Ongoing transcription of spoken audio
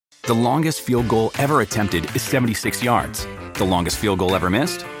The longest field goal ever attempted is 76 yards. The longest field goal ever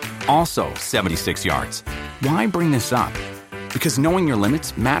missed? Also 76 yards. Why bring this up? Because knowing your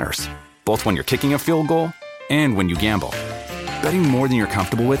limits matters, both when you're kicking a field goal and when you gamble. Betting more than you're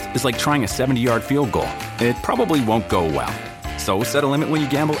comfortable with is like trying a 70-yard field goal. It probably won't go well. So set a limit when you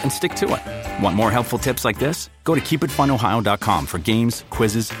gamble and stick to it. Want more helpful tips like this? Go to keepitfunohio.com for games,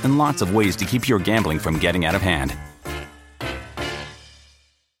 quizzes, and lots of ways to keep your gambling from getting out of hand.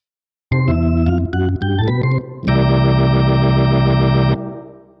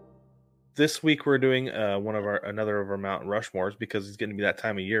 This week we're doing another of our Mount Rushmores because it's going to be that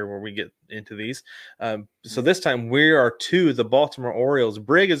time of year where we get into these. So this time we are to the Baltimore Orioles.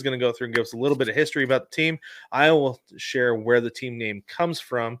 Brig is going to go through and give us a little bit of history about the team. I will share where the team name comes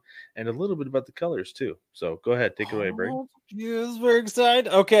from and a little bit about the colors too. So go ahead, take it away, Brig. Yes, very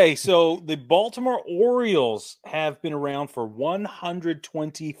excited. Okay, so the Baltimore Orioles have been around for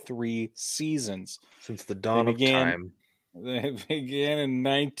 123 seasons. Since the dawn of time. They began in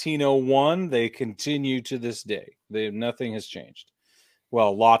 1901. They continue to this day. Nothing has changed.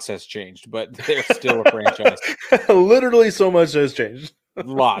 Well, lots has changed, but they're still a franchise. Literally so much has changed.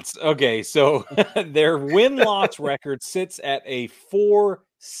 Lots. Okay, so their win-loss record sits at a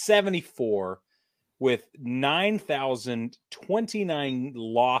 474 with 9,029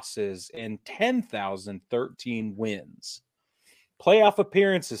 losses and 10,013 wins. Playoff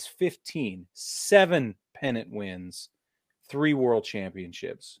appearances 15, 7 pennant wins, 3 world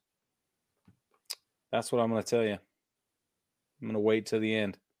championships. That's what I'm going to tell you. I'm going to wait till the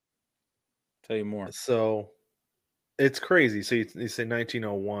end. Tell you more. So it's crazy. So you say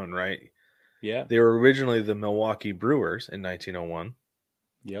 1901, right? Yeah. They were originally the Milwaukee Brewers in 1901.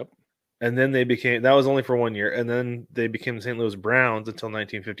 Yep. And then they became, that was only for 1 year. And then they became the St. Louis Browns until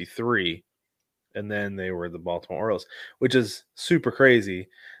 1953. And then they were the Baltimore Orioles, which is super crazy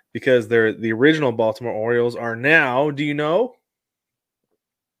because they're the original Baltimore Orioles are now, do you know?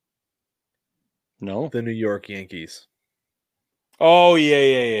 No. The New York Yankees. Oh,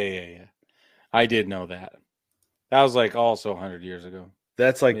 yeah. I did know that. That was like also 100 years ago.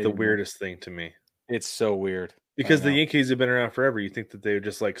 That's like the weirdest thing to me. It's so weird. Because the Yankees have been around forever. You think that they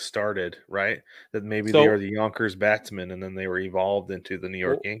just like started, right? That maybe they are the Yonkers batsmen and then they were evolved into the New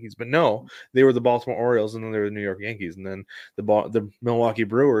York Yankees. But no, they were the Baltimore Orioles and then they were the New York Yankees. And then the Milwaukee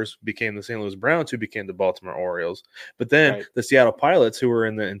Brewers became the St. Louis Browns, who became the Baltimore Orioles. But then the Seattle Pilots, who were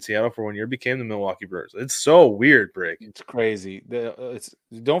in Seattle for 1 year, became the Milwaukee Brewers. It's so weird, Brig. It's crazy.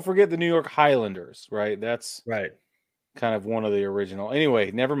 Don't forget the New York Highlanders, right? That's right. Kind of one of the original.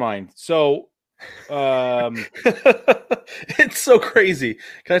 Anyway, never mind. So it's so crazy.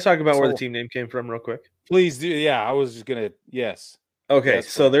 Can I talk about where the team name came from real quick? Please do. Yeah, I was just gonna. Yes. Okay,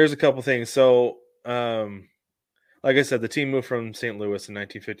 so there's a couple things. So, like I said, the team moved from St. Louis in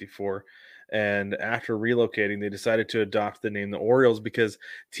 1954, and after relocating, they decided to adopt the name the Orioles because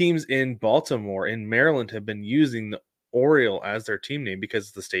teams in Baltimore, in Maryland, have been using the Oriole as their team name because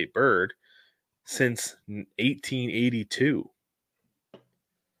it's the state bird since 1882.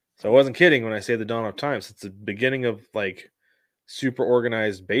 So I wasn't kidding when I say the dawn of time. It's the beginning of like super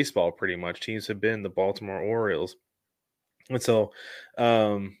organized baseball, pretty much. Teams have been the Baltimore Orioles. And so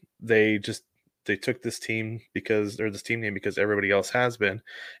they took this team this team name because everybody else has been.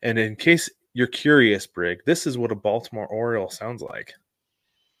 And in case you're curious, Brig, this is what a Baltimore Oriole sounds like.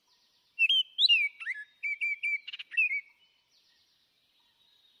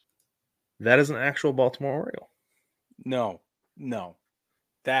 That is an actual Baltimore Oriole. No.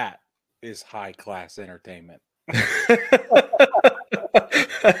 That is high class entertainment. I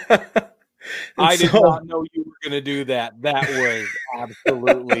did not know you were going to do that. That was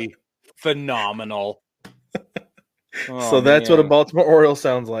absolutely phenomenal. So that's what a Baltimore Oriole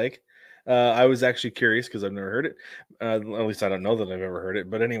sounds like. I was actually curious because I've never heard it. At least I don't know that I've ever heard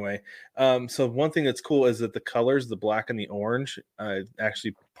it. But anyway, so one thing that's cool is that the colors, the black and the orange,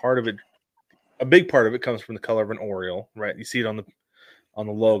 actually a big part of it comes from the color of an Oriole, right? You see it on the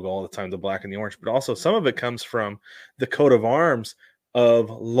logo all the time, the black and the orange. But also some of it comes from the coat of arms of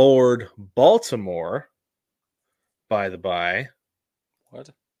Lord Baltimore, by the by. What?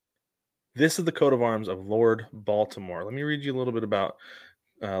 This is the coat of arms of Lord Baltimore. Let me read you a little bit about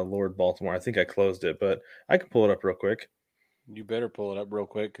Lord Baltimore. I think I closed it, but I can pull it up real quick. You better pull it up real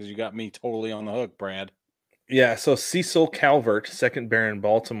quick because you got me totally on the hook, Brad. Yeah, so Cecil Calvert, 2nd Baron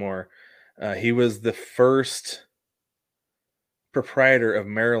Baltimore, he was the first proprietor of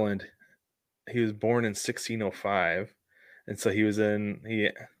Maryland. He was born in 1605, and so he was in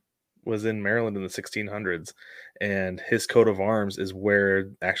Maryland in the 1600s, and his coat of arms is where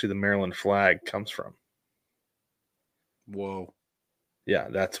actually the Maryland flag comes from. Whoa. Yeah,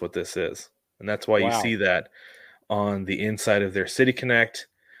 that's what this is. And that's why you Wow. see that on the inside of their City Connect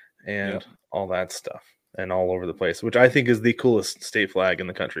and Yep. all that stuff and all over the place, which I think is the coolest state flag in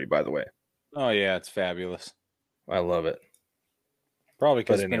the country, by the way. Oh yeah, it's fabulous. I love it. Probably But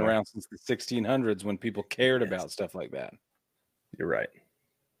because it's been anyway, around since the 1600s when people cared yes, about stuff like that. you're right.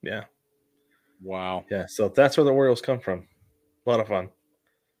 Yeah. Wow. Yeah. So that's where the Orioles come from. A lot of fun.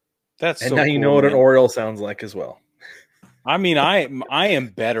 That's And so now you cool, know what an man. Oriole sounds like as well. I mean, I am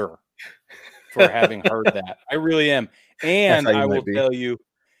better for having heard that. I really am. That's And how you might be.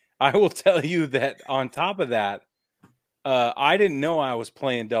 I will tell you that on top of that, I didn't know I was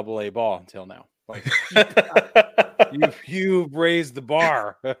playing double A ball until now. Like you've raised the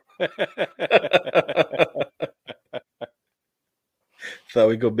bar. Thought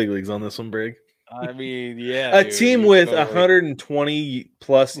we'd go big leagues on this one, Brig. I mean, yeah, A dude, team you with totally 120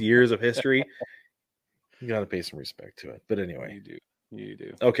 plus years of history, you got to pay some respect to it. But anyway, you do. You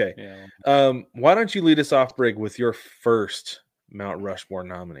do. okay. Yeah. Why don't you lead us off, Brig, with your first Mount Rushmore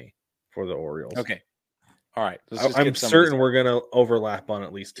nominee for the Orioles? Okay. All right. Let's just I'm get some of this certain we're going to overlap on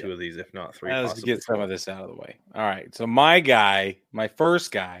at least two Yeah. of these, if not three. Let's Possibly get some four. of this out of the way. All right. So my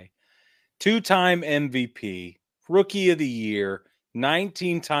first guy, two-time MVP, Rookie of the Year,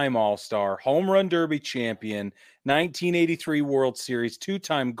 19-time All-Star, Home Run Derby champion, 1983 World Series,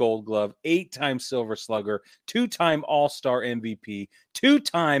 two-time Gold Glove, 8-time Silver Slugger, two-time All-Star MVP,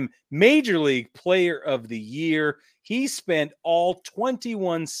 two-time Major League Player of the Year. He spent all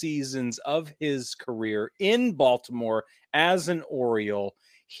 21 seasons of his career in Baltimore as an Oriole.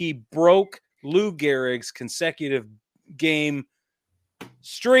 He broke Lou Gehrig's consecutive game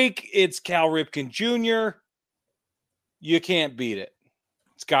streak. It's Cal Ripken Jr. You can't beat it.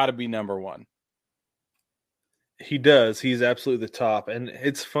 It's got to be number one. He does. He's absolutely the top. And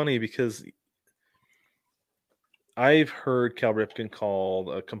it's funny because I've heard Cal Ripken called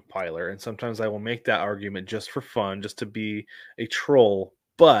a compiler, and sometimes I will make that argument just for fun, just to be a troll.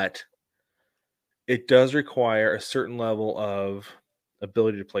 But it does require a certain level of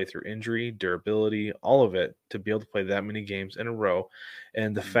ability to play through injury, durability, all of it to be able to play that many games in a row.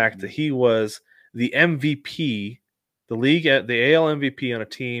 And the fact that he was the MVP, the AL MVP on a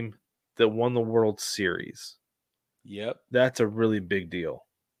team that won the World Series. Yep. That's a really big deal.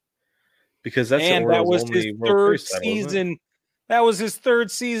 Because that's the And that Orioles' was his only World third Series title, isn't it? season. That was his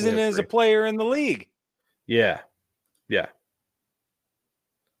third season as a Three. player in the league. Yeah. Yeah.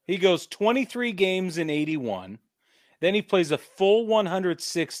 He goes 23 games in 81. Then he plays a full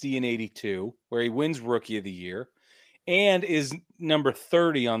 160 in 82, where he wins Rookie of the Year and is number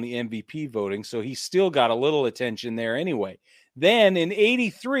 30 on the MVP voting. So he still got a little attention there anyway. Then in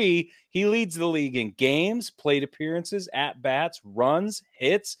 83, he leads the league in games, plate appearances, at-bats, runs,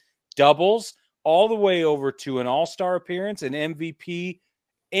 hits, doubles, all the way over to an all-star appearance, an MVP,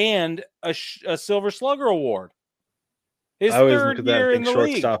 and a Silver Slugger award. His I always look third at that and year in think the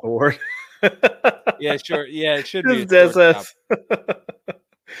league. shortstop award. Yeah, sure. Yeah, it should be a Just shortstop.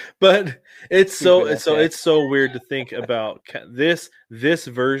 But it's Stupid so weird to think about this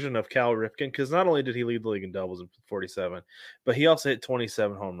version of Cal Ripken, because not only did he lead the league in doubles in 47, but he also hit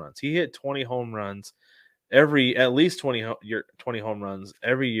 27 home runs. He hit 20 home runs at least 20 home runs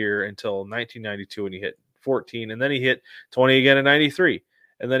every year until 1992 when he hit 14, and then he hit 20 again in 93,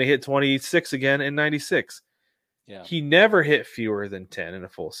 and then he hit 26 again in 96. Yeah. He never hit fewer than 10 in a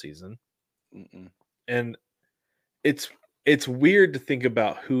full season. And it's weird to think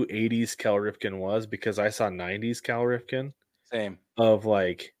about who 80s Cal Ripken was, because I saw 90s Cal Ripken. Same. Of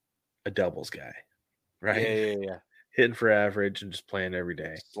like a doubles guy, right? Yeah. Hitting for average and just playing every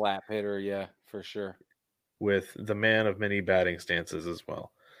day. Slap hitter, yeah, for sure. With the man of many batting stances as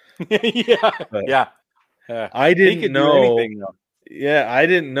well. Yeah. I didn't know. Anything, though. Yeah, I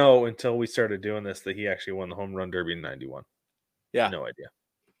didn't know until we started doing this that he actually won the home run derby in 91. Yeah. No idea.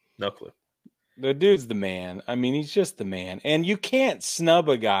 No clue. The dude's the man. I mean, he's just the man. And you can't snub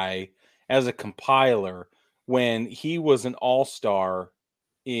a guy as a compiler when he was an all-star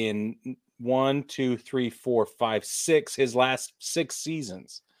in 1, 2, 3, 4, 5, 6, his last 6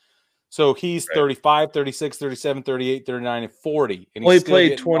 seasons. So he's 35, 36, 37, 38, 39, and 40. And well, he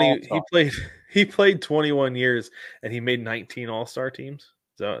played 20. He played 21 years and he made 19 all-star teams.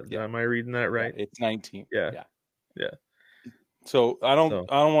 So am I reading that right? Yeah, it's 19. Yeah. So I don't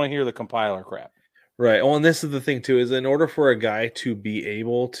want to hear the compiler crap. Right. Well, and this is the thing too, is in order for a guy to be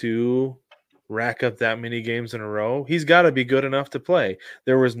able to rack up that many games in a row, he's got to be good enough to play.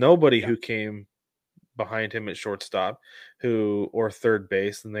 There was nobody who came behind him at shortstop or third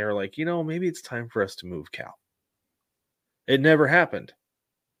base, and they were like, maybe it's time for us to move Cal. It never happened.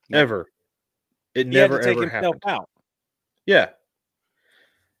 Ever. It never had to take ever himself happened. out. Yeah.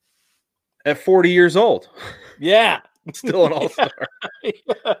 at 40 years old. Yeah. Still an all-star.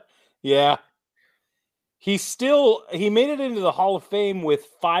 Yeah. He made it into the Hall of Fame with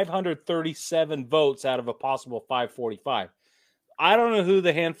 537 votes out of a possible 545. I don't know who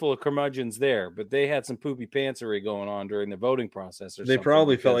the handful of curmudgeons there, but they had some poopy pantsery going on during the voting process or They something.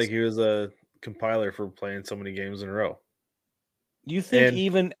 probably felt like he was a compiler for playing so many games in a row. You think And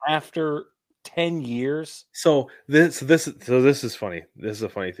even after 10 years? So this is funny. This is a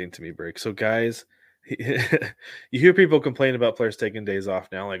funny thing to me, Brick. So guys, you hear people complain about players taking days off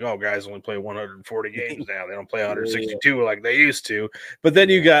now, like, oh, guys only play 140 games now. They don't play 162 like they used to. But then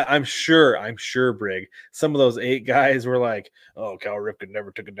you got, I'm sure, Brig, some of those 8 guys were like, oh, Cal Ripken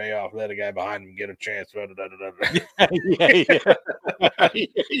never took a day off. Let a guy behind him get a chance. You're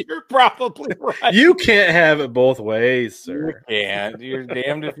probably right. You can't have it both ways, sir. You can't. You're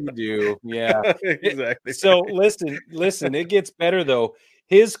damned if you do. Yeah, exactly. So listen. It gets better though.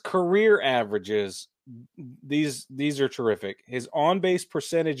 His career averages, these are terrific. His on-base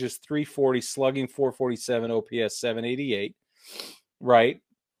percentage is 340, slugging 447, OPS 788. Right.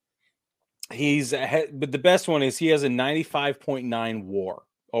 But the best one is he has a 95.9 WAR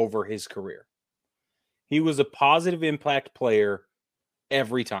over his career. He was a positive impact player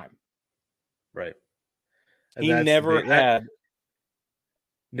every time. Right. And he never had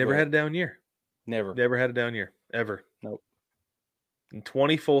a down year. Never had a down year ever. Nope. In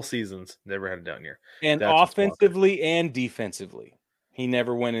 20 full seasons, never had a down year. And offensively and defensively, he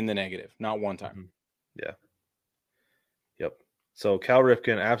never went in the negative. Not one time. Mm-hmm. Yeah. Yep. So Cal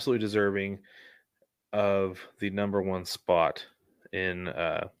Ripken, absolutely deserving of the number 1 spot in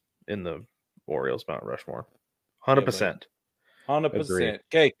the Orioles Mount Rushmore. 100%. 100%.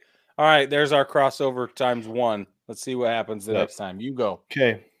 Okay. All right. There's our crossover times 1. Let's see what happens the next time. You go.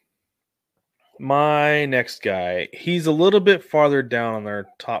 Okay. My next guy, he's a little bit farther down on their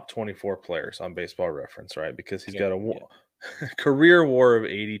top 24 players on Baseball Reference, right? Because he's got a career WAR of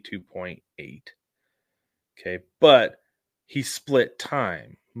 82.8. Okay, but he split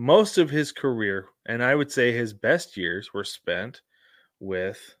time. Most of his career, and I would say his best years, were spent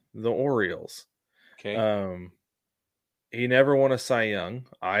with the Orioles. Okay. He never won a Cy Young.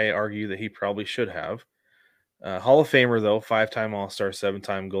 I argue that he probably should have. Hall of Famer, though, 5-time All-Star,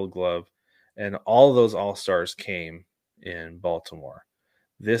 7-time Gold Glove. And all of those All-Stars came in Baltimore.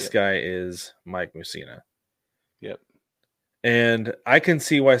 This guy is Mike Mussina. Yep. And I can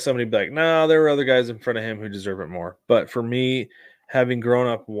see why somebody would be like, no, there were other guys in front of him who deserve it more. But for me, having grown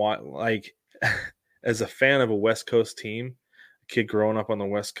up, like, as a fan of a West Coast team, a kid growing up on the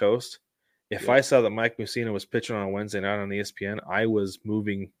West Coast, if I saw that Mike Mussina was pitching on a Wednesday night on ESPN, I was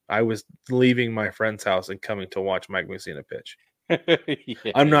leaving my friend's house and coming to watch Mike Mussina pitch.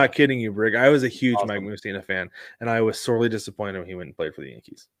 I'm not kidding you, Brig. I was a huge Mike Mussina fan, and I was sorely disappointed when he went and played for the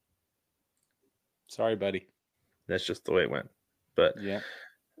Yankees. Sorry, buddy. That's just the way it went. But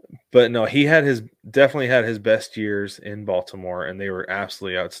no, he definitely had his best years in Baltimore, and they were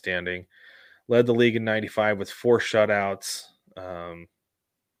absolutely outstanding. Led the league in 95 with 4 shutouts.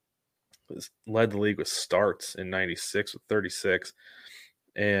 Led the league with starts in 96 with 36,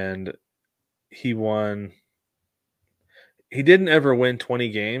 and he won. He didn't ever win 20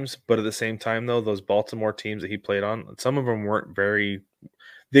 games, but at the same time, though, those Baltimore teams that he played on, some of them weren't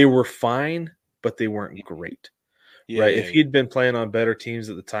they were fine, but they weren't great. Right? If he'd been playing on better teams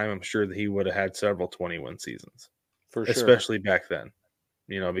at the time, I'm sure that he would have had several 20-win seasons. For sure. Especially back then.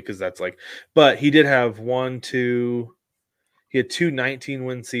 Because that's but he did have he had 2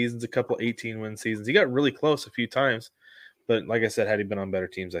 19-win seasons, a couple 18-win seasons. He got really close a few times, but like I said, had he been on better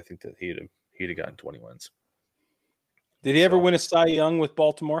teams, I think that he'd have gotten 20 wins. Did he ever win a Cy Young with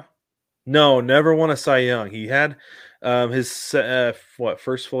Baltimore? No, never won a Cy Young. He had his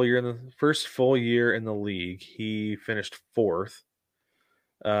first full year in the league. He finished 4th,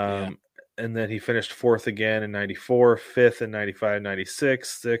 and then he finished 4th again in 94, 5th in 95,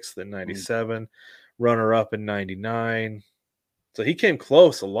 96, 6th in 97, runner up in 99. So he came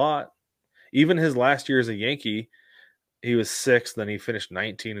close a lot. Even his last year as a Yankee, he was 6th. Then he finished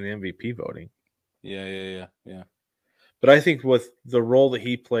 19 in the MVP voting. Yeah. But I think with the role that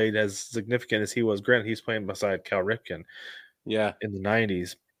he played, as significant as he was, granted, he's playing beside Cal Ripken in the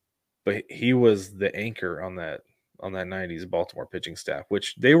 90s, but he was the anchor on that 90s Baltimore pitching staff,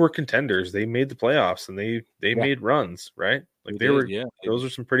 which they were contenders. They made the playoffs, and they made runs, right? Like those are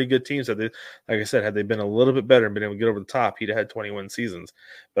some pretty good teams that like I said, had they been a little bit better and been able to get over the top, he'd have had 21 seasons.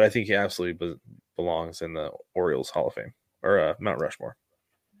 But I think he absolutely belongs in the Orioles Hall of Fame or Mount Rushmore.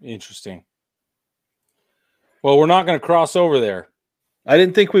 Interesting. Well, we're not going to cross over there. I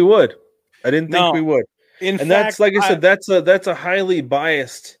didn't think we would. In fact, that's like I said, that's a highly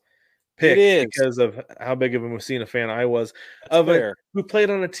biased pick is. because of how big of a Mussina fan I was That's fair. who played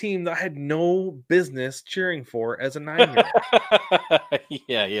on a team that I had no business cheering for as a 9-year-old.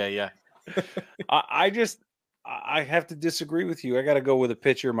 Yeah. I have to disagree with you. I got to go with a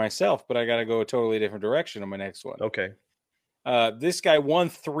pitcher myself, but I got to go a totally different direction on my next one. Okay. This guy won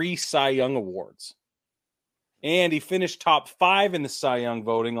 3 Cy Young awards, and he finished top 5 in the Cy Young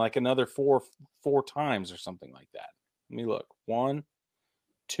voting, like another four times or something like that. Let me look. 1,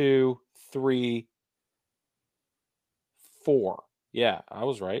 2, 3, 4. Yeah, I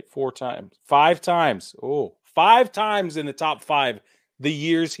was right. 4 times. 5 times. Oh, 5 times in the top 5 the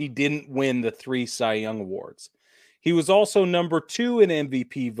years he didn't win the 3 Cy Young awards. He was also number 2 in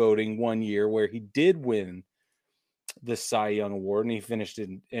MVP voting one year where he did win the Cy Young award, and he finished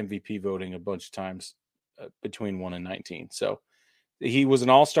in MVP voting a bunch of times between 1 and 19. So he was an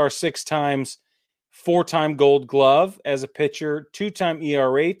all-star 6 times, 4-time Gold Glove as a pitcher, 2-time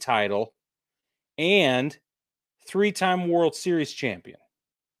ERA title, and 3-time World Series champion.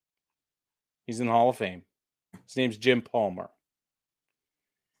 He's in the Hall of Fame. His name's Jim Palmer.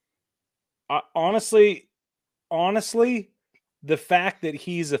 Honestly, the fact that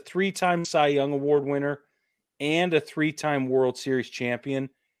he's a 3-time Cy Young Award winner and a 3-time World Series champion,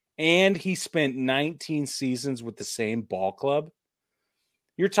 and he spent 19 seasons with the same ball club,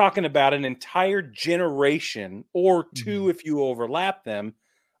 you're talking about an entire generation, or 2 if you overlap them,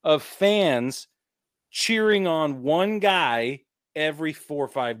 of fans cheering on one guy every 4 or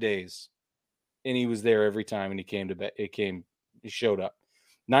 5 days. And he was there every time, and he showed up.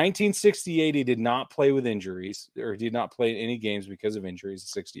 1968, he did not play with injuries, or did not play any games because of injuries in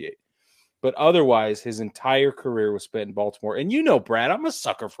 68. But otherwise, his entire career was spent in Baltimore. And you know, Brad, I'm a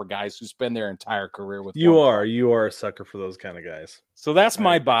sucker for guys who spend their entire career with You one club. You are a sucker for those kind of guys. So that's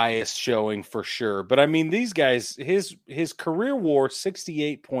my bias showing for sure. But I mean, these guys, his career WAR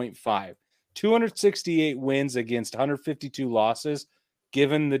 68.5, 268 wins against 152 losses.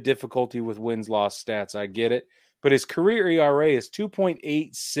 Given the difficulty with wins-loss stats, I get it. But his career ERA is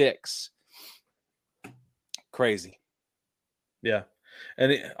 2.86. Crazy. Yeah.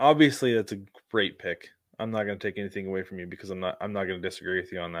 And obviously that's a great pick. I'm not going to take anything away from you because I'm not going to disagree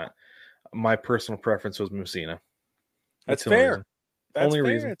with you on that. My personal preference was Mussina. That's fair. Only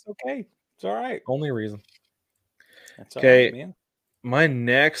reason. It's okay. It's all right. Only reason. That's all right, man. My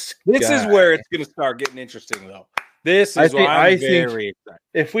next This is where it's going to start getting interesting, though. This is why I'm very excited.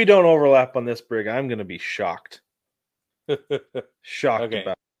 If we don't overlap on this, Brig, I'm going to be shocked. Shocked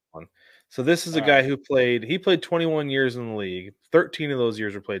about one. So this is a guy who played 21 years in the league. 13 of those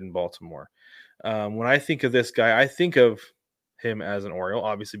years were played in Baltimore. When I think of this guy, I think of him as an Oriole,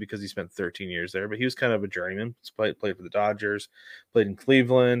 obviously because he spent 13 years there, but he was kind of a journeyman. Played for the Dodgers, played in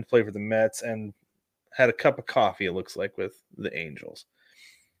Cleveland, played for the Mets, and had a cup of coffee, it looks like, with the Angels.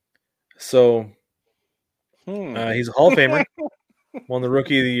 So he's a Hall of Famer, won the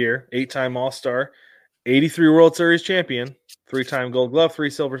Rookie of the Year, 8-time All-Star, 83 World Series champion, 3-time Gold Glove, 3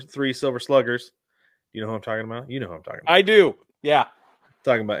 Silver Sluggers. You know who I'm talking about? You know who I'm talking about. I do. Yeah.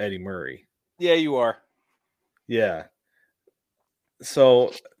 Talking about Eddie Murray. Yeah, you are. Yeah.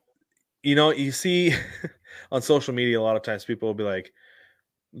 So, you see on social media a lot of times people will be like,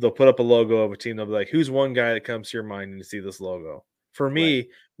 they'll put up a logo of a team. They'll be like, who's one guy that comes to your mind when you see this logo? For me,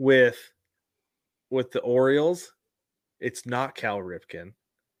 with the Orioles, it's not Cal Ripken.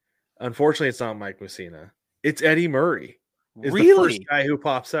 Unfortunately, it's not Mike Mussina. It's Eddie Murray. Is the first guy who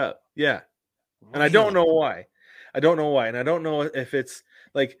pops up. Yeah. And I don't know why. And I don't know if it's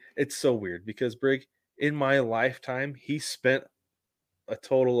like, it's so weird because Brig, in my lifetime, he spent a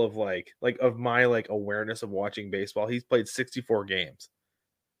total of of my awareness of watching baseball. He's played 64 games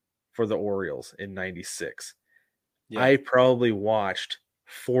for the Orioles in 96. Yeah. I probably watched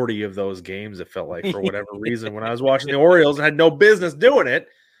 40 of those games, it felt like, for whatever reason, when I was watching the Orioles and had no business doing it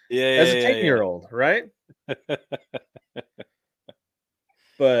as a 10-year-old, right?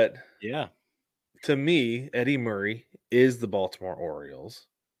 But yeah, to me, Eddie Murray is the Baltimore Orioles.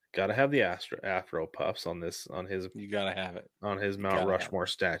 Got to have the Afro puffs on his. You got to have it on his Mount Rushmore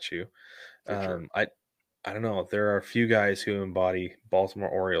statue. Sure. I don't know. There are a few guys who embody Baltimore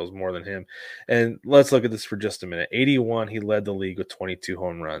Orioles more than him. And let's look at this for just a minute. 81, he led the league with 22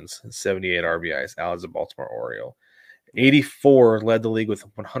 home runs and 78 RBIs out as a Baltimore Oriole. 84 led the league with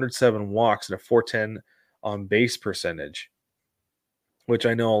 107 walks and a 410 on base percentage, which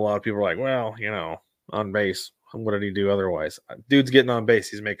I know a lot of people are like, well, on base, what did he do otherwise? Dude's getting on base.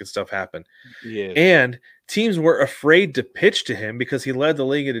 He's making stuff happen. Yeah. And teams were afraid to pitch to him because he led the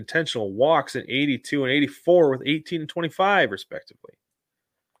league in intentional walks in 82 and 84 with 18 and 25, respectively.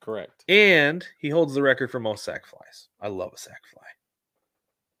 Correct. And he holds the record for most sac flies. I love a sac fly.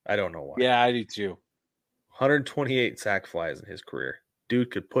 I don't know why. Yeah, I do too. 128 sack flies in his career. Dude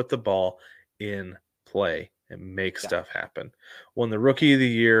could put the ball in play and make stuff happen. Won the Rookie of the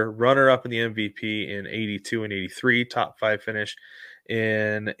Year, runner-up in the MVP in 82 and 83, top 5 finish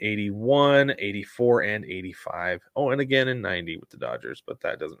in 81, 84, and 85. Oh, and again in 90 with the Dodgers, but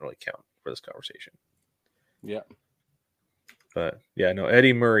that doesn't really count for this conversation. Yeah. But, yeah, no,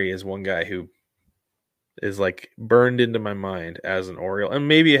 Eddie Murray is one guy who is, like, burned into my mind as an Oriole. And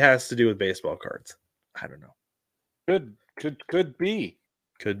maybe it has to do with baseball cards. I don't know. Could be.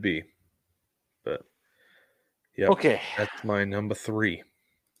 Could be. But, yeah. Okay. That's my number 3.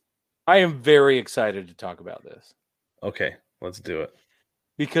 I am very excited to talk about this. Okay, let's do it.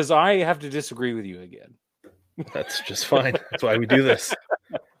 Because I have to disagree with you again. That's just fine. That's why we do this.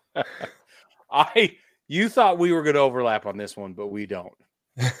 You thought we were going to overlap on this one, but we don't.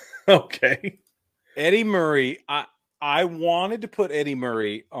 Okay. Eddie Murray, I wanted to put Eddie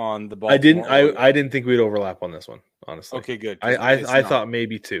Murray on the ball. I didn't think we'd overlap on this one, honestly. Okay, good. I thought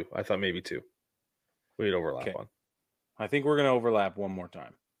maybe 2. We'd overlap on. I think we're going to overlap one more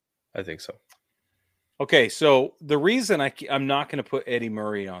time. I think so. Okay, so the reason I'm not going to put Eddie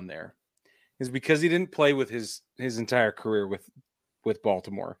Murray on there is because he didn't play with his entire career with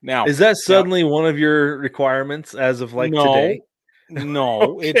Baltimore. Now, is that suddenly one of your requirements as of today? No,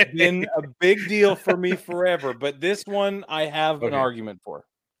 okay. It's been a big deal for me forever, but this one I have an argument for.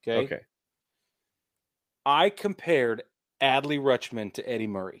 Okay. I compared Adley Rutschman to Eddie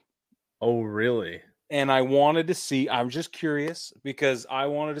Murray. Oh, really? And I wanted to see, I'm just curious because I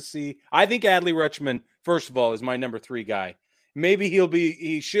wanted to see, I think Adley Rutschman, first of all, is my number 3 guy. Maybe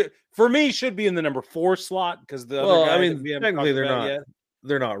he should be in the number 4 slot because the other guy, technically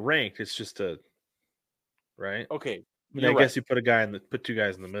they're not ranked. It's just right. Okay. I guess you put 2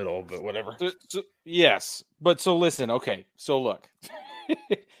 guys in the middle, but whatever. Yes. But so listen, okay. So look,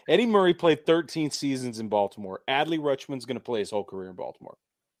 Eddie Murray played 13 seasons in Baltimore. Adley Rutschman's going to play his whole career in Baltimore.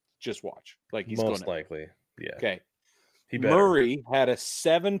 Just watch. Like he's most likely. Yeah. Okay. Murray had a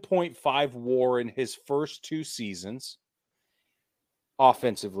 7.5 WAR in his first 2 seasons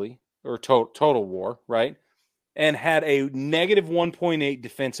offensively, or total WAR, right? And had a negative 1.8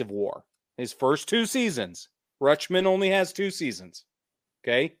 defensive WAR his first 2 seasons. Rutschman only has 2 seasons.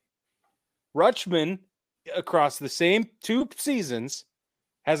 Okay. Rutschman, across the same 2 seasons,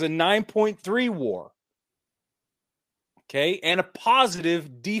 has a 9.3 WAR. Okay. And a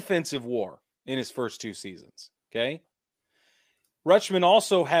positive defensive WAR in his first 2 seasons. Okay. Rutschman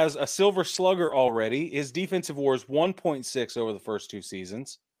also has a silver slugger already. His defensive WAR is 1.6 over the first 2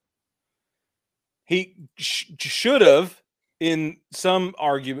 seasons. He should have, in some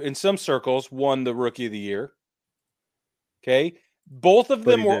circles, won the Rookie of the Year. Okay. Both of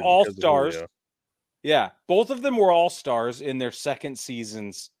them were all-stars. Yeah. Both of them were all-stars in their second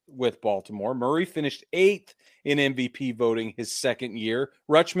seasons with Baltimore. Murray finished 8th in MVP voting his second year.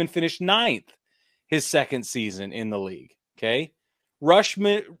 Rutschman finished 9th his second season in the league. Okay.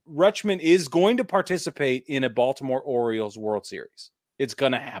 Rutschman is going to participate in a Baltimore Orioles World Series. It's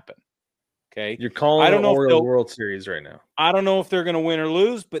going to happen. Okay. You're calling it Orioles World Series right now. I don't know if they're going to win or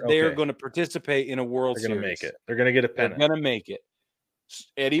lose, but they are going to participate in a World Series. They're going to make it. They're going to get a pennant. They're going to make it.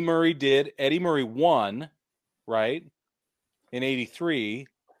 Eddie Murray did. Eddie Murray won, right, in 83.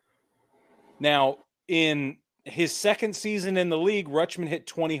 Now, in his second season in the league, Rutschman hit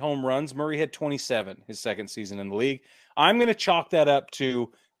 20 home runs. Murray had 27 his second season in the league. I'm going to chalk that up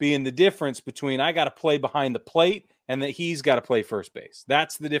to being the difference between I got to play behind the plate and that he's got to play first base.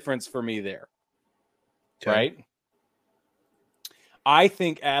 That's the difference for me there. Okay. Right? I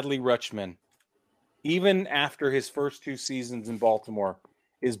think Adley Rutschman, even after his first 2 seasons in Baltimore,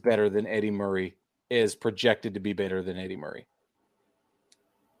 is better than Eddie Murray, is projected to be better than Eddie Murray.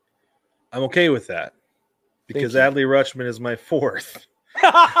 I'm okay with that because Adley Rutschman is my 4th.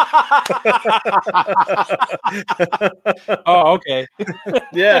 Oh, okay.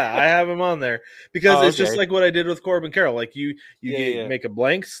 Yeah, I have him on there because it's just like what I did with Corbin Carroll. Like you make a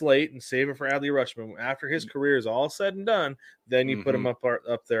blank slate and save it for Adley Rutschman. After his career is all said and done, then you put him up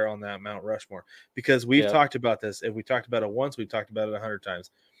there on that Mount Rushmore. Because we've talked about this. If we talked about it once, we've talked about it 100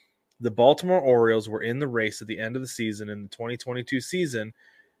 times. The Baltimore Orioles were in the race at the end of the season in the 2022 season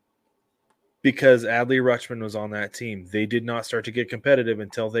because Adley Rutschman was on that team. They did not start to get competitive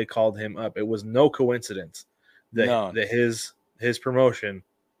until they called him up. It was no coincidence that his promotion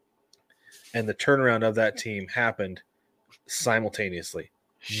and the turnaround of that team happened simultaneously.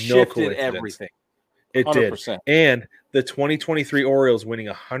 No coincidence. Everything. It 100%. Did. And the 2023 Orioles winning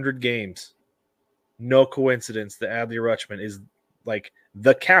 100 games. No coincidence that Adley Rutschman is like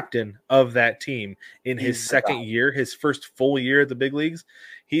the captain of that team in his second year, his first full year at the big leagues.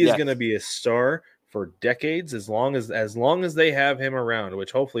 He is going to be a star for decades, as long as they have him around,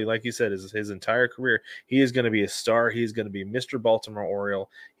 which hopefully, like you said, is his entire career. He is going to be a star. He's going to be Mr. Baltimore Oriole.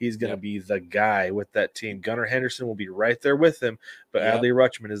 He's going to be the guy with that team. Gunnar Henderson will be right there with him, but Adley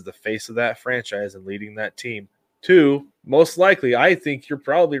Rutschman is the face of that franchise and leading that team to, most likely, I think you're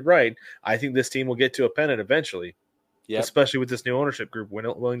probably right, I think this team will get to a pennant eventually, especially with this new ownership group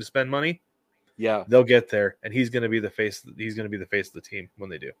willing to spend money. Yeah, they'll get there, and he's going to be the face. He's going to be the face of the team when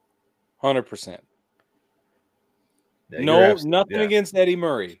they do. 100%. No, nothing against Eddie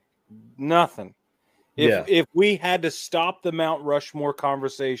Murray. Nothing. If we had to stop the Mount Rushmore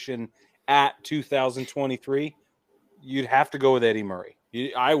conversation at 2023, you'd have to go with Eddie Murray.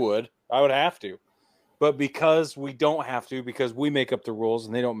 I would have to. But because we don't have to, because we make up the rules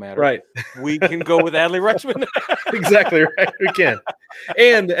and they don't matter, right? We can go with Adley Rutschman. Exactly right. We can.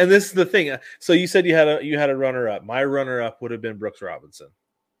 And this is the thing. So you said you had a runner up. My runner up would have been Brooks Robinson,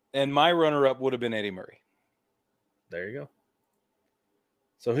 and my runner up would have been Eddie Murray. There you go.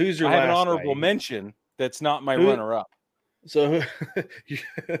 So who's your last have an honorable mention that's not my runner up. So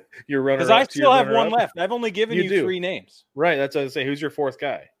your runner up. Because I still have one left. I've only given you 3 names. Right. That's what I was saying. Who's your 4th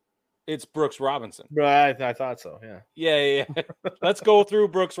guy? It's Brooks Robinson. Right. I thought so. Yeah. Yeah. Let's go through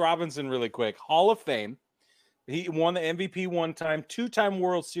Brooks Robinson really quick. Hall of Fame. He won the MVP one time, 2-time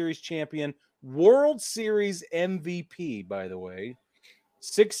World Series champion, World Series MVP, by the way.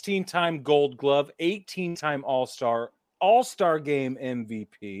 16-time Gold Glove, 18-time All-Star Game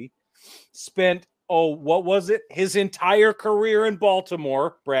MVP. Spent, what was it? His entire career in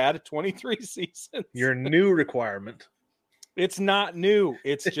Baltimore, Brad, 23 seasons. Your new requirement. It's not new.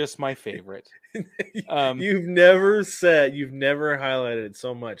 It's just my favorite. You've never highlighted it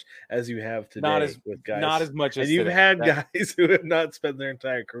so much as you have today with guys. Not as much as and you've today. had guys who have not spent their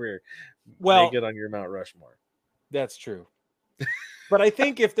entire career. Make it on your Mount Rushmore. That's true. But I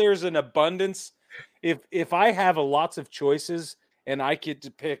think if there's an abundance, if I have lots of choices and I get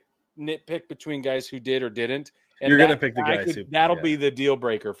to nitpick between guys who did or didn't, and you're gonna pick the guys who. That'll be the deal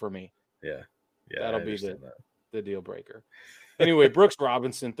breaker for me. Yeah. That'll be the deal breaker. Anyway, Brooks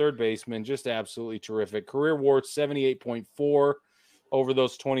Robinson, third baseman, just absolutely terrific. Career WAR 78.4 over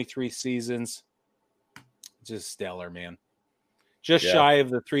those 23 seasons. Just stellar, man. Just shy of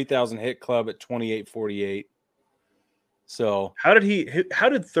the 3,000 hit club at 28.48. So how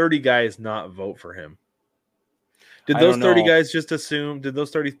did 30 guys not vote for him? Did those 30 guys just assume? Did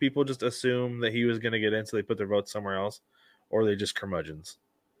those 30 people just assume that he was going to get in, so they put their votes somewhere else, or are they just curmudgeons?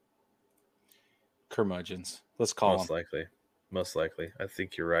 Curmudgeons. Let's call them. Most likely. I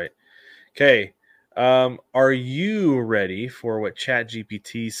think you're right. Okay. Are you ready for what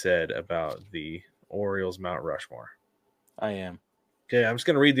ChatGPT said about the Orioles Mount Rushmore? I am. Okay, I'm just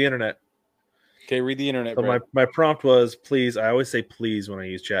going to read the internet. Okay, read the internet. So my prompt was, please. I always say please when I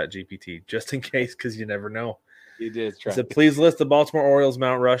use ChatGPT, just in case, because you never know. You did. It said, please list the Baltimore Orioles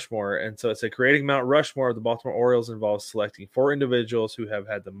Mount Rushmore. And so it said, creating Mount Rushmore of the Baltimore Orioles involves selecting 4 individuals who have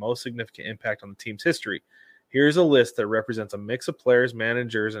had the most significant impact on the team's history. Here's a list that represents a mix of players,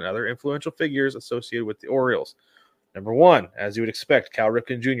 managers, and other influential figures associated with the Orioles. Number 1, as you would expect, Cal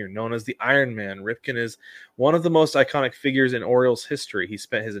Ripken Jr., known as the Iron Man. Ripken is one of the most iconic figures in Orioles history. He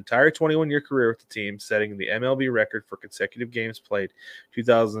spent his entire 21-year career with the team, setting the MLB record for consecutive games played,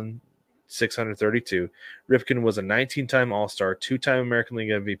 2,632. Ripken was a 19-time All-Star, 2-time American League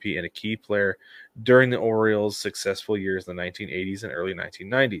MVP, and a key player during the Orioles' successful years in the 1980s and early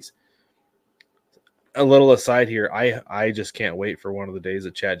 1990s. A little aside here, I just can't wait for one of the days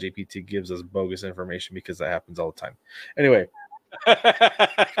that ChatGPT gives us bogus information, because that happens all the time. Anyway,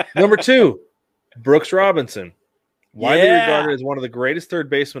 number 2, Brooks Robinson. Widely regarded as one of the greatest third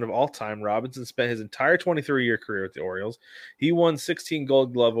basemen of all time, Robinson spent his entire 23-year career with the Orioles. He won 16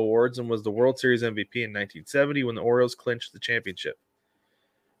 Gold Glove awards and was the World Series MVP in 1970 when the Orioles clinched the championship.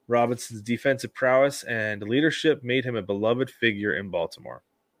 Robinson's defensive prowess and leadership made him a beloved figure in Baltimore.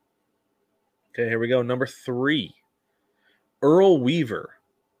 Okay, here we go. Number 3, Earl Weaver.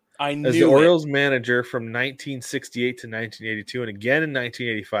 As the Orioles manager from 1968 to 1982 and again in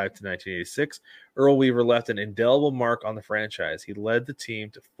 1985 to 1986, Earl Weaver left an indelible mark on the franchise. He led the team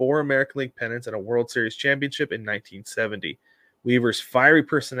to 4 American League pennants and a World Series championship in 1970. Weaver's fiery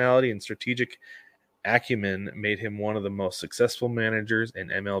personality and strategic acumen made him one of the most successful managers in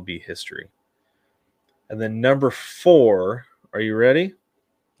MLB history. And then number 4, are you ready?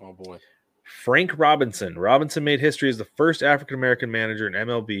 Oh, boy. Frank Robinson. Robinson made history as the first African-American manager in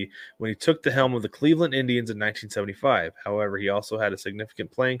MLB when he took the helm of the Cleveland Indians in 1975. However, he also had a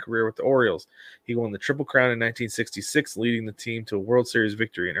significant playing career with the Orioles. He won the Triple Crown in 1966, leading the team to a World Series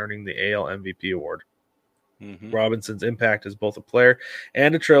victory and earning the AL MVP award. Mm-hmm. Robinson's impact as both a player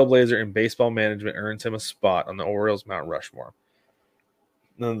and a trailblazer in baseball management earns him a spot on the Orioles Mount Rushmore.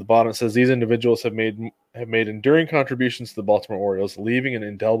 And then at the bottom it says these individuals have made enduring contributions to the Baltimore Orioles, leaving an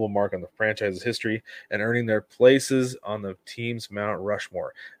indelible mark on the franchise's history and earning their places on the team's Mount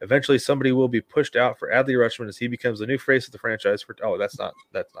Rushmore. Eventually, somebody will be pushed out for Adley Rutschman as he becomes the new face of the franchise. That's not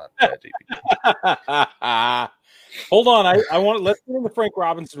Hold on, let's get into Frank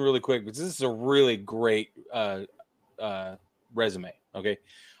Robinson really quick because this is a really great resume. Okay.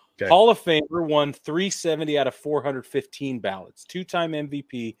 Hall of Famer, won 370 out of 415 ballots, 2-time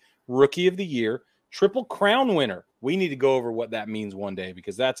MVP, Rookie of the Year, Triple Crown winner. We need to go over what that means one day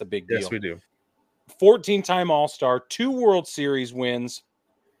because that's a big deal. Yes, we do. 14-time All-Star, 2 World Series wins,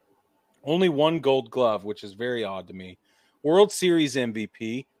 only 1 Gold Glove, which is very odd to me. World Series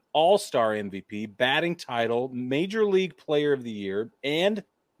MVP, All-Star MVP, batting title, Major League Player of the Year, and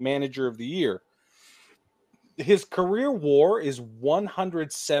Manager of the Year. His career WAR is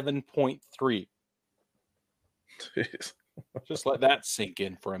 107.3. Just let that sink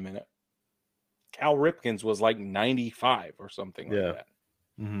in for a minute. Cal Ripken's was like 95 or something like that.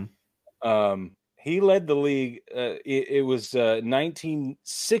 Mm-hmm. He led the league. It was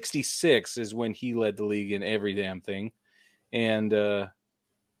 1966 is when he led the league in every damn thing. And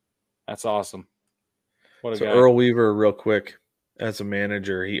that's awesome. What a guy. Earl Weaver, real quick, as a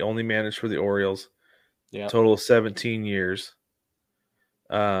manager, he only managed for the Orioles. Yeah. Total of 17 years.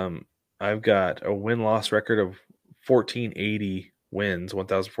 I've got a win-loss record of 1,480 wins,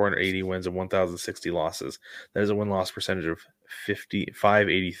 1,480 wins, and 1,060 losses. That is a win-loss percentage of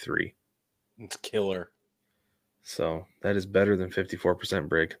 583. It's killer. So that is better than 54%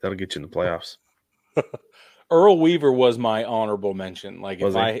 break. That'll get you in the playoffs. Earl Weaver was my honorable mention. Like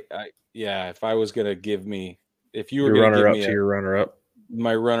was if I was gonna give me, if you were your gonna runner give up me to your runner up,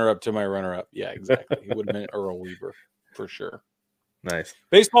 my runner up to my runner up, yeah, exactly. He would have been Earl Weaver for sure. Nice.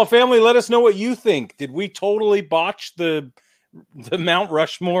 Baseball family, let us know what you think. Did we totally botch the Mount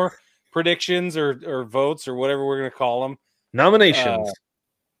Rushmore predictions or votes or whatever we're gonna call them? Nominations.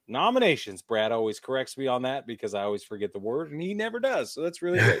 Brad always corrects me on that because I always forget the word, and he never does. So that's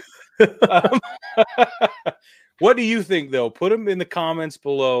really great. What do you think, though? Put them in the comments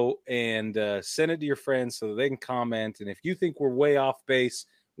below and send it to your friends so that they can comment. And if you think we're way off base,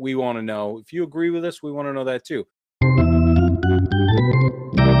 we want to know. If you agree with us, we want to know that too.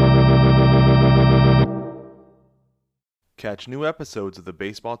 Catch new episodes of the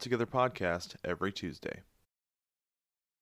Baseball Together podcast every Tuesday.